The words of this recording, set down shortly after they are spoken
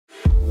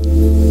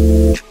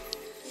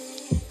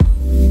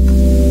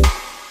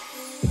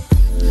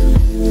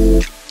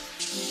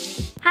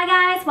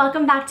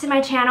back to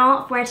my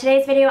channel. For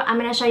today's video, I'm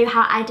going to show you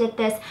how I did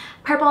this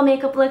purple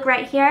makeup look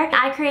right here.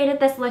 I created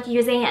this look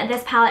using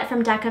this palette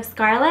from Deck of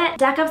Scarlet.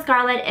 Deck of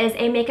Scarlet is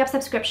a makeup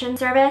subscription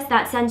service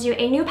that sends you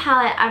a new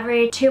palette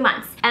every 2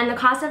 months. And the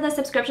cost of the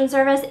subscription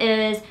service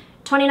is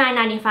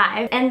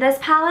 $29.95. In this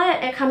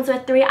palette, it comes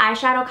with 3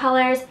 eyeshadow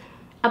colors,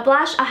 a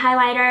blush, a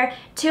highlighter,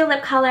 2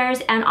 lip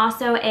colors, and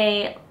also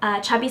a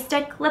chubby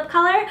stick lip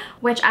color,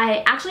 which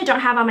I actually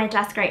don't have on my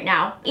desk right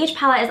now. Each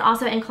palette is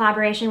also in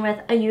collaboration with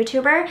a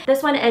YouTuber.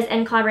 This one is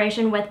in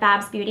collaboration with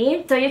Babs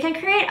Beauty. So you can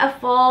create a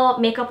full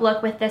makeup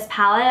look with this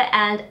palette,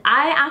 and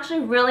I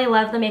actually really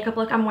love the makeup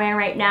look I'm wearing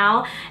right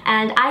now,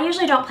 and I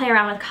usually don't play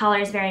around with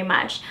colors very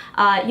much.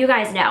 You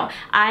guys know,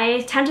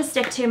 I tend to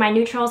stick to my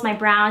neutrals, my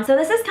browns, so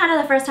this is kind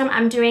of the first time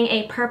I'm doing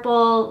a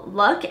purple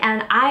look,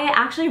 and I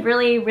actually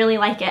really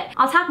like it.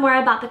 I'll talk more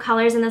about the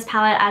colors in this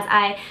palette as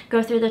I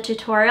go through the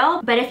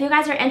tutorial, but if you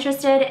guys are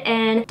interested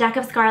in Deck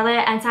of Scarlet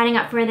and signing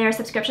up for their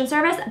subscription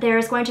service,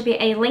 there's going to be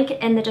a link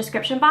in the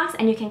description box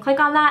and you can click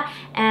on that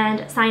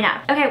and sign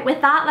up. Okay,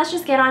 with that, let's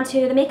just get on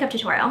to the makeup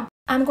tutorial.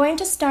 I'm going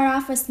to start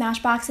off with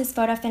Smashbox's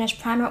Photo Finish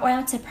Primer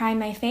Oil to prime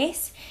my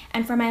face,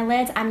 and for my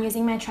lids, I'm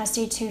using my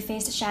trusty Too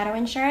Faced Shadow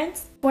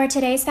Insurance. For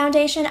today's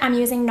foundation, I'm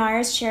using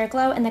NARS Sheer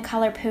Glow in the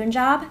color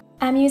Punjab.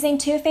 I'm using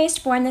Too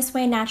Faced Born This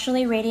Way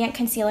Naturally Radiant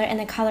Concealer in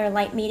the color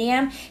Light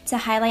Medium to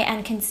highlight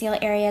and conceal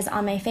areas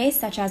on my face,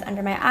 such as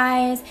under my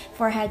eyes,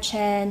 forehead,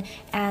 chin,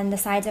 and the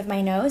sides of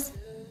my nose.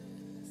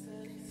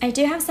 I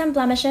do have some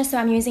blemishes, so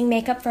I'm using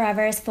Makeup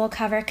Forever's Full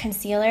Cover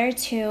Concealer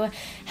to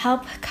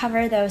help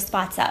cover those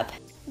spots up.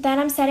 Then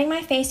I'm setting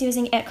my face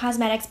using IT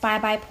Cosmetics Bye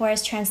Bye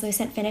Pores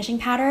Translucent Finishing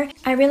Powder.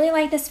 I really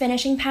like this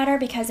finishing powder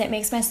because it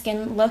makes my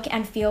skin look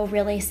and feel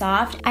really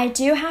soft. I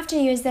do have to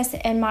use this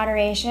in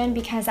moderation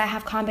because I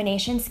have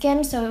combination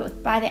skin, so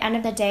by the end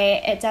of the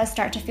day, it does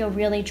start to feel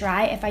really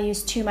dry if I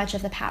use too much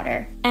of the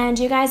powder. And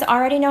you guys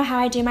already know how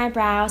I do my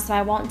brows, so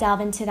I won't delve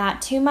into that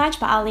too much,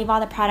 but I'll leave all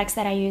the products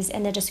that I use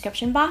in the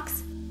description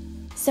box.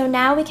 So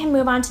now we can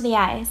move on to the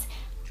eyes.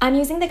 I'm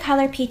using the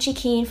color Peachy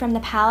Keen from the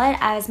palette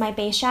as my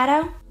base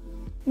shadow.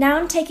 Now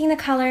I'm taking the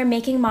color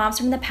Making Mauves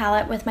from the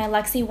palette with my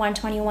Luxie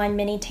 121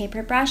 mini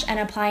taper brush and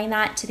applying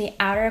that to the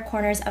outer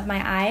corners of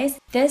my eyes.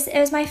 This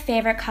is my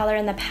favorite color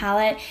in the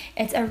palette.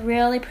 It's a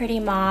really pretty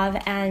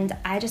mauve and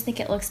I just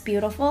think it looks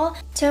beautiful.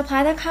 To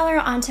apply the color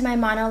onto my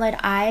monolid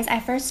eyes, I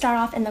first start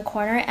off in the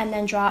corner and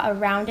then draw a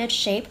rounded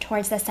shape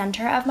towards the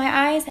center of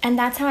my eyes, and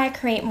that's how I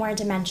create more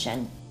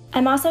dimension.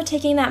 I'm also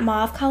taking that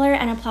mauve color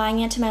and applying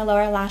it to my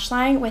lower lash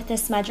line with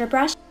this smudger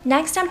brush.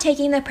 Next, I'm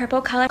taking the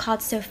purple color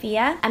called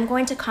Sophia. I'm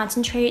going to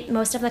concentrate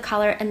most of the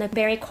color in the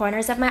very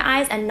corners of my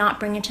eyes and not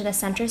bring it to the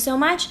center so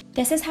much.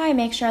 This is how I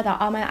make sure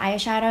that all my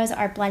eyeshadows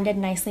are blended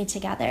nicely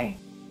together.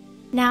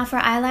 Now for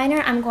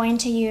eyeliner, I'm going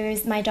to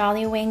use my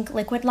Dolly Wink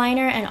liquid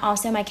liner and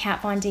also my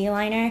Kat Von D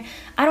liner.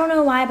 I don't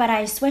know why, but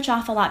I switch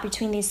off a lot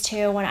between these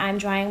two when I'm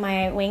drawing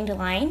my winged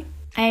line.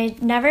 I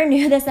never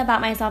knew this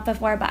about myself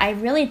before, but I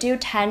really do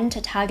tend to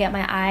tug at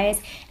my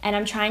eyes, and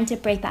I'm trying to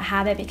break that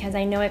habit because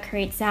I know it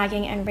creates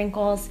sagging and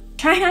wrinkles.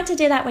 Try not to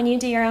do that when you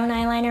do your own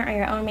eyeliner or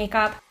your own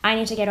makeup. I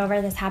need to get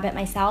over this habit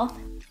myself.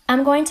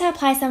 I'm going to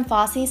apply some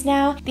falsies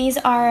now. These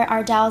are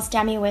Ardell's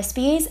Demi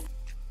Wispies.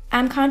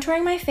 I'm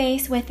contouring my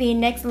face with the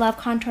NYX Love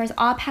Contours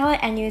All palette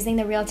and using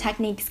the Real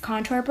Techniques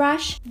contour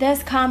brush.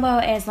 This combo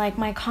is like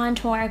my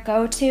contour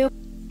go-to.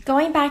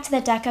 Going back to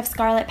the Deck of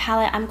Scarlet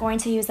palette, I'm going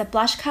to use a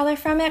blush color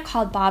from it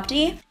called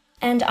Bobdi.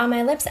 And on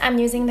my lips, I'm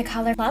using the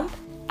color Plump.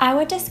 I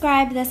would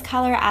describe this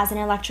color as an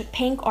electric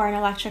pink or an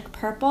electric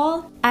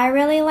purple. I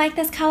really like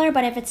this color,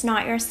 but if it's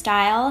not your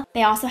style,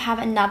 they also have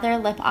another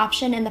lip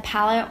option in the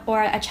palette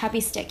or a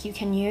chubby stick you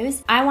can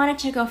use. I wanted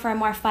to go for a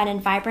more fun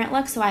and vibrant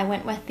look, so I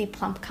went with the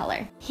Plump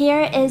color.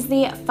 Here is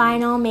the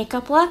final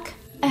makeup look.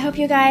 I hope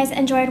you guys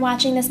enjoyed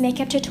watching this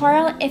makeup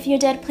tutorial. If you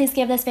did, please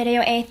give this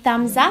video a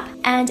thumbs up.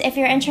 And if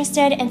you're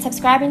interested in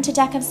subscribing to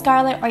Deck of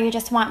Scarlet or you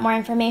just want more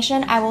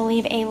information, I will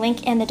leave a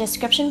link in the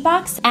description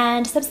box.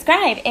 And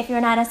subscribe if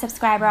you're not a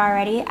subscriber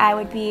already. I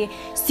would be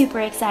super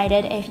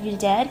excited if you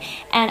did.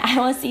 And I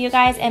will see you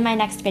guys in my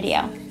next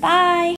video. Bye!